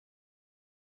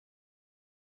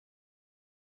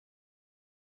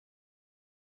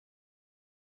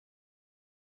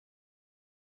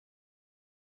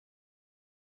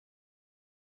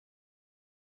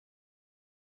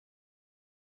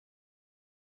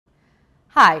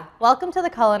Hi, welcome to the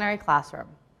Culinary Classroom.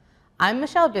 I'm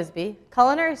Michele Bisbee,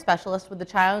 Culinary Specialist with the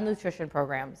Child Nutrition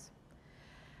Programs.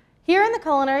 Here in the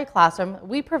Culinary Classroom,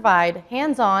 we provide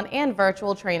hands-on and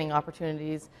virtual training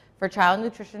opportunities for child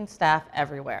nutrition staff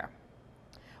everywhere.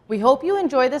 We hope you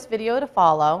enjoy this video to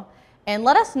follow, and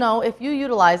let us know if you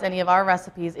utilize any of our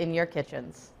recipes in your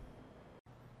kitchens.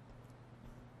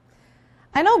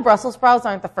 I know Brussels sprouts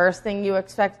aren't the first thing you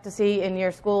expect to see in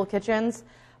your school kitchens,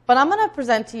 but I'm going to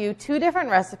present to you two different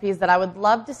recipes that I would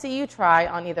love to see you try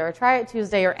on either a Try It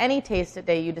Tuesday or any Taste It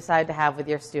Day you decide to have with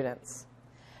your students.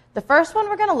 The first one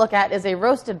we're going to look at is a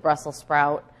roasted Brussels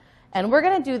sprout, and we're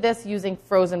going to do this using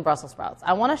frozen Brussels sprouts.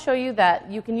 I want to show you that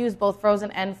you can use both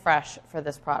frozen and fresh for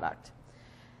this product.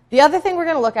 The other thing we're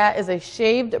going to look at is a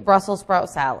shaved Brussels sprout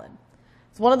salad.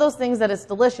 It's one of those things that is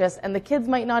delicious, and the kids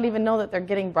might not even know that they're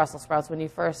getting Brussels sprouts when you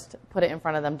first put it in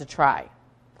front of them to try.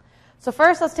 So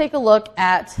first, let's take a look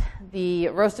at the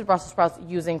roasted Brussels sprouts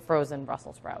using frozen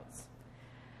Brussels sprouts.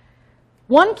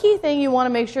 One key thing you want to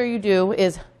make sure you do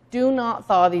is do not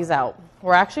thaw these out.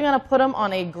 We're actually going to put them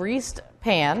on a greased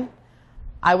pan.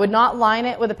 I would not line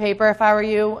it with a paper if I were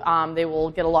you. They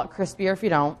will get a lot crispier if you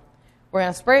don't. We're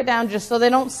going to spray it down just so they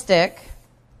don't stick.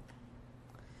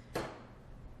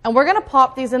 And we're going to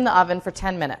pop these in the oven for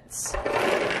 10 minutes.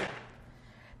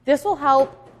 This will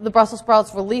help the Brussels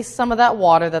sprouts release some of that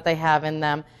water that they have in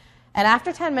them. And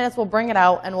after 10 minutes, we'll bring it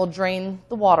out and we'll drain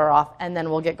the water off, and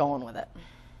then we'll get going with it.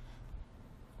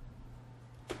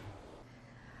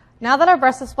 Now that our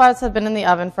Brussels sprouts have been in the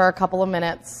oven for a couple of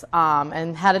minutes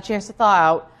and had a chance to thaw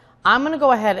out, I'm going to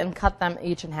go ahead and cut them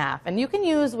each in half. And you can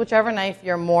use whichever knife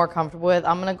you're more comfortable with.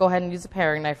 I'm going to go ahead and use a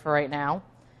paring knife for right now.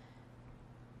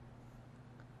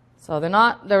 So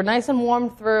they're nice and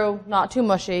warm through, not too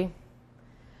mushy.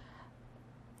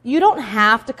 You don't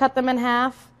have to cut them in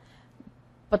half,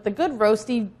 but the good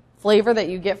roasty flavor that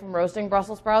you get from roasting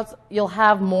Brussels sprouts, you'll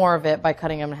have more of it by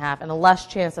cutting them in half and a less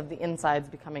chance of the insides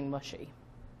becoming mushy.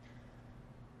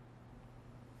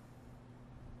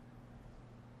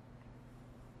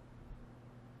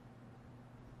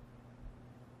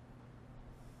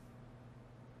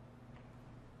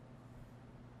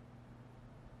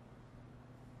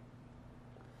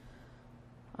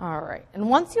 All right, and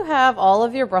once you have all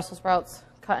of your Brussels sprouts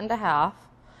cut into half,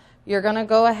 you're going to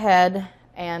go ahead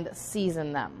and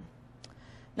season them.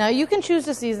 Now you can choose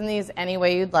to season these any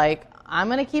way you'd like. I'm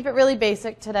going to keep it really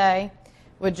basic today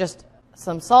with just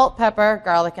some salt, pepper,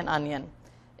 garlic, and onion.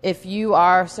 If you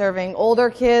are serving older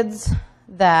kids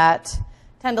that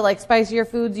tend to like spicier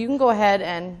foods, you can go ahead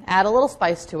and add a little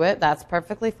spice to it. That's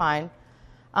perfectly fine.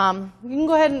 You can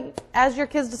go ahead and, as your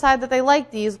kids decide that they like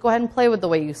these, go ahead and play with the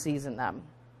way you season them.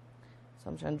 So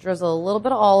I'm just going to drizzle a little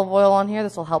bit of olive oil on here.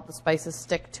 This will help the spices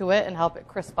stick to it and help it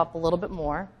crisp up a little bit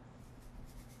more.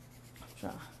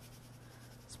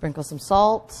 Sprinkle some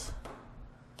salt.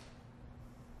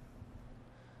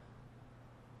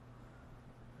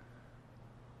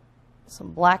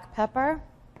 Some black pepper.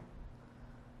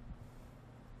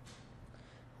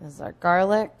 This is our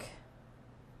garlic.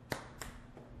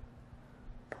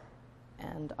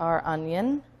 And our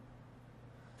onion.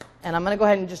 And I'm going to go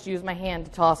ahead and just use my hand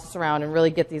to toss this around and really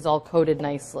get these all coated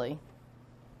nicely.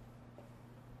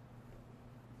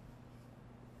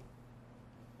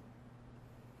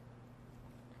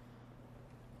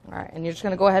 All right, and you're just going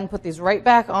to go ahead and put these right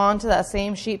back onto that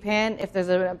same sheet pan. If there's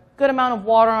a good amount of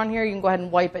water on here, you can go ahead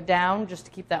and wipe it down just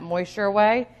to keep that moisture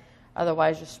away.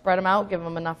 Otherwise, just spread them out, give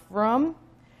them enough room.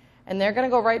 And they're going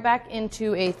to go right back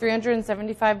into a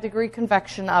 375-degree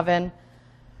convection oven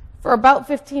for about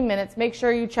 15 minutes. Make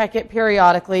sure you check it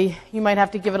periodically. You might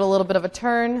have to give it a little bit of a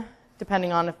turn,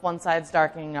 depending on if one side's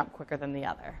darkening up quicker than the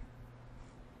other.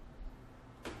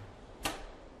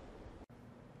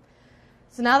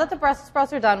 So now that the Brussels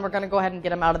sprouts are done, we're going to go ahead and get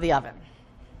them out of the oven.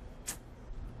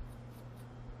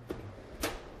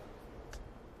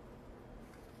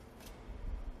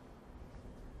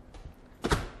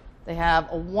 They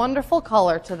have a wonderful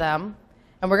color to them.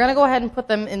 And we're going to go ahead and put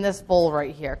them in this bowl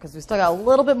right here because we still got a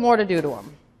little bit more to do to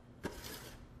them.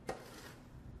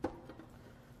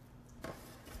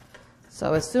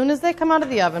 So as soon as they come out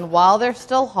of the oven, while they're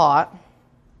still hot,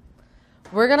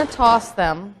 we're going to toss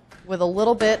them with a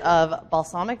little bit of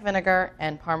balsamic vinegar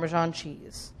and Parmesan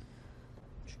cheese.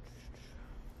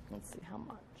 Let's see how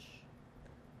much.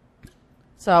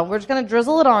 So we're just going to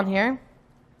drizzle it on here.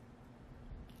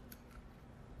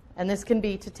 And this can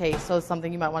be to taste, so it's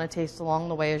something you might want to taste along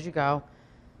the way as you go.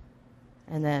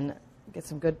 And then get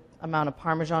some good amount of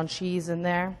Parmesan cheese in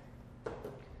there.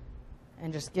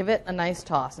 And just give it a nice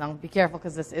toss. Now be careful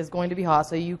because this is going to be hot,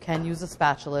 so you can use a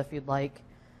spatula if you'd like.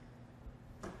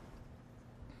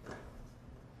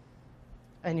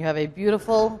 And you have a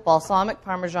beautiful balsamic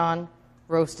Parmesan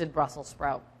roasted Brussels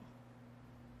sprout.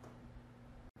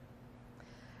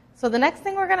 So the next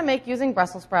thing we're going to make using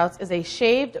Brussels sprouts is a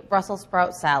shaved Brussels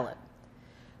sprout salad.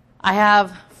 I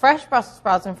have fresh Brussels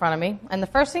sprouts in front of me, and the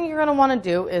first thing you're going to want to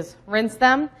do is rinse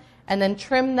them and then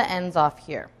trim the ends off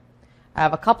here. I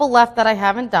have a couple left that I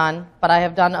haven't done, but I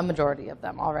have done a majority of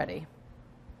them already.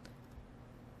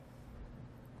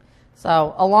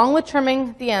 So along with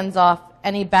trimming the ends off,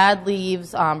 any bad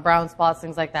leaves, brown spots,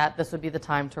 things like that, this would be the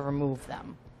time to remove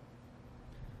them.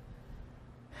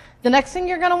 The next thing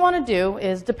you're going to want to do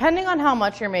is, depending on how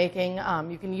much you're making,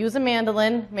 you can use a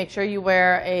mandolin. Make sure you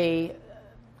wear a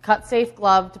cut-safe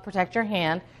glove to protect your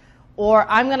hand, or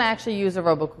I'm going to actually use a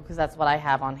Roboku because that's what I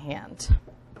have on hand.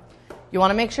 You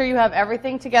want to make sure you have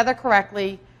everything together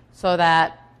correctly so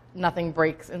that nothing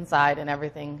breaks inside and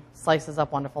everything slices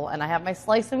up wonderful. And I have my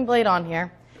slicing blade on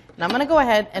here, and I'm going to go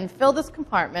ahead and fill this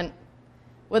compartment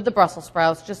with the Brussels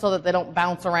sprouts just so that they don't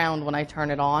bounce around when I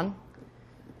turn it on.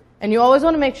 And you always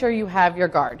want to make sure you have your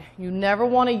guard. You never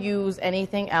want to use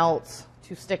anything else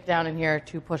to stick down in here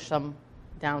to push them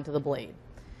down to the blade.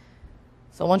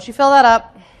 So once you fill that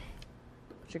up,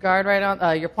 put your guard right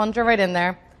on, your plunger right in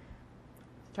there,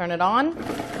 turn it on.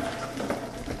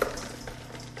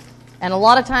 And a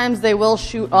lot of times they will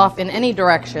shoot off in any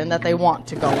direction that they want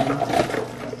to go in.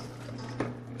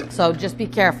 So just be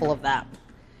careful of that.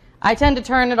 I tend to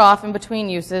turn it off in between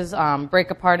uses,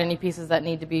 break apart any pieces that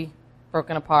need to be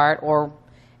broken apart, or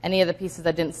any of the pieces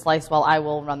that didn't slice well, I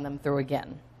will run them through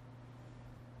again.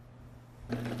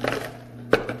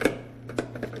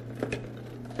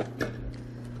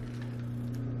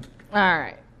 All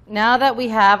right, now that we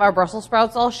have our Brussels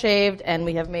sprouts all shaved and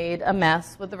we have made a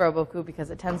mess with the Roboku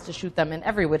because it tends to shoot them in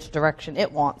every which direction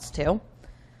it wants to,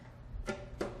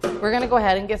 we're going to go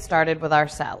ahead and get started with our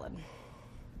salad.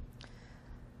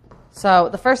 So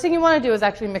the first thing you want to do is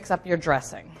actually mix up your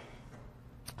dressing.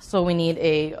 So we need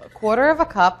a 1/4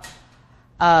 cup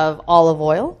of olive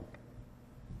oil.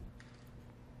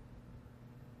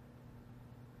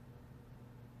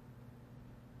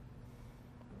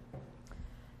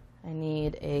 I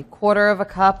need a 1/4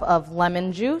 cup of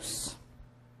lemon juice,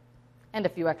 and a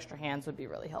few extra hands would be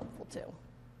really helpful too.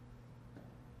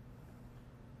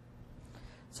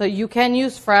 So you can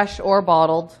use fresh or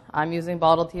bottled. I'm using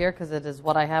bottled here because it is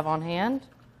what I have on hand.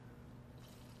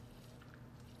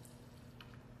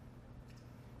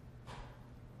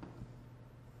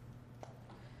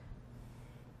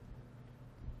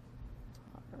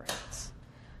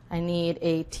 I need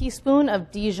a teaspoon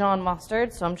of Dijon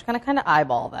mustard, so I'm just going to kind of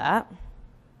eyeball that.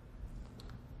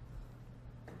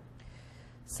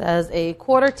 Says a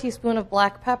 1/4 teaspoon of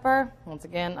black pepper. Once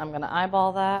again, I'm going to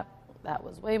eyeball that. That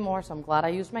was way more, so I'm glad I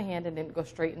used my hand and didn't go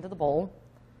straight into the bowl.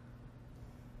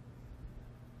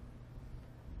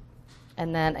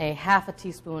 And then a 1/2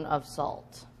 teaspoon of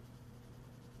salt.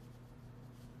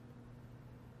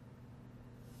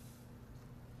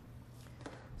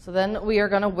 So then we are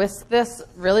going to whisk this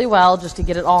really well just to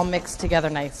get it all mixed together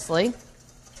nicely.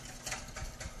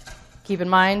 Keep in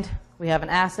mind, we have an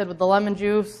acid with the lemon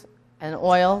juice and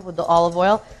oil with the olive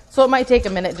oil, so it might take a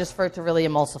minute just for it to really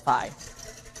emulsify.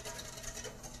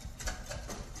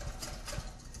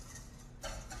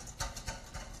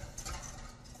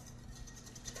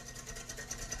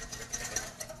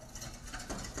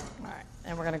 All right,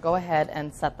 and we're going to go ahead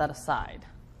and set that aside.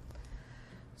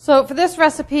 So for this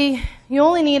recipe, you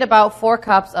only need about 4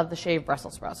 cups of the shaved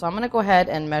Brussels sprouts. So I'm going to go ahead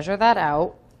and measure that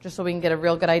out just so we can get a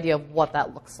real good idea of what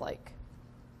that looks like.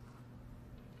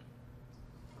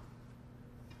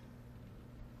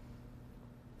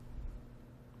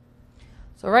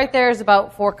 So right there is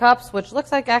about 4 cups, which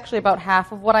looks like actually about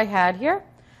half of what I had here.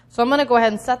 So I'm going to go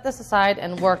ahead and set this aside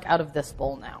and work out of this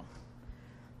bowl now.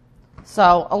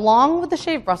 So along with the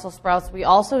shaved Brussels sprouts, we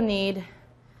also need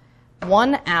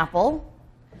 1 apple.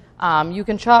 You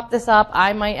can chop this up.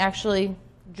 I might actually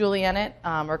julienne it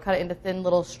or cut it into thin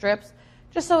little strips,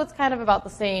 just so it's kind of about the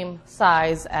same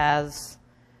size as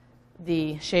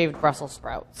the shaved Brussels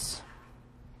sprouts.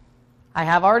 I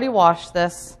have already washed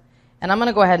this, and I'm going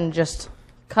to go ahead and just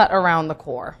cut around the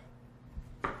core.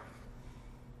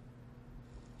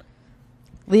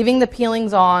 Leaving the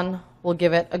peelings on will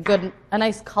give it a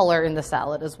nice color in the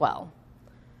salad as well.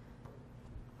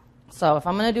 So if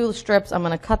I'm going to do the strips, I'm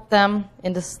going to cut them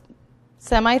into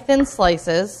semi-thin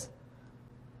slices.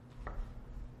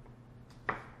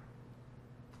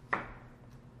 And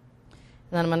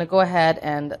then I'm going to go ahead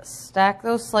and stack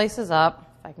those slices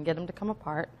up, if I can get them to come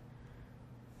apart,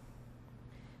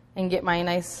 and get my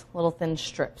nice little thin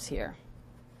strips here.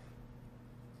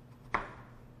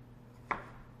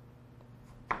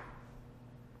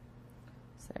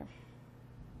 There.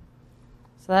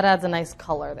 So that adds a nice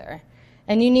color there.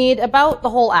 And you need about the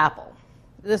whole apple.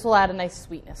 This will add a nice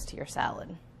sweetness to your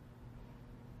salad.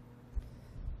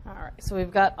 All right, so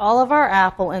we've got all of our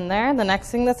apple in there. The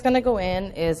next thing that's going to go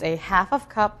in is a half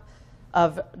cup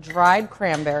of dried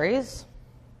cranberries.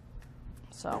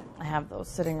 So I have those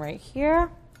sitting right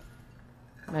here.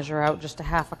 Measure out just a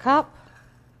half a cup.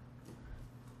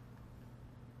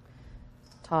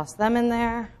 Toss them in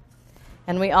there.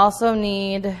 And we also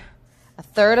need a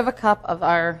third of a cup of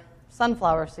our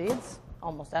sunflower seeds.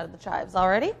 Almost added the chives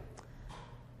already.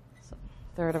 So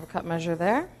third of a cup measure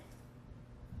there.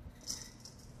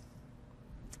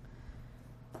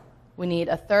 We need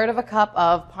a third of a cup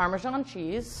of Parmesan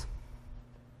cheese.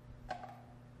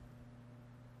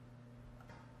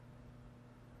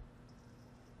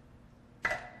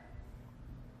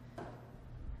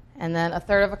 And then a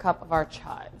third of a cup of our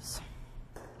chives.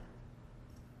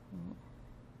 There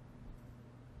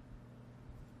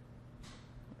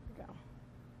we go.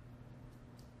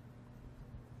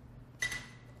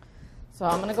 So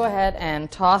I'm going to go ahead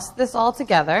and toss this all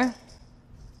together.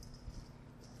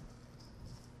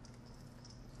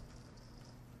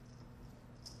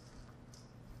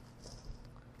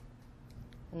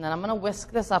 And then I'm going to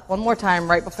whisk this up one more time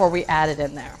right before we add it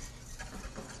in there.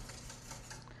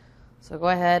 So go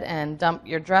ahead and dump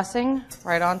your dressing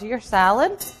right onto your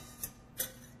salad.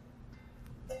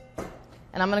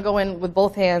 And I'm going to go in with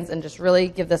both hands and just really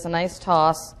give this a nice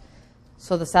toss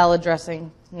so the salad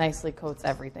dressing nicely coats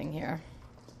everything here.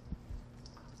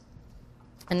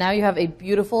 And now you have a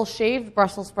beautiful shaved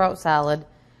Brussels sprout salad.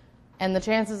 And the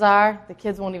chances are the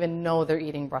kids won't even know they're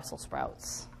eating Brussels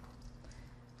sprouts.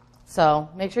 So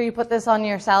make sure you put this on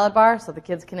your salad bar so the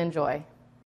kids can enjoy.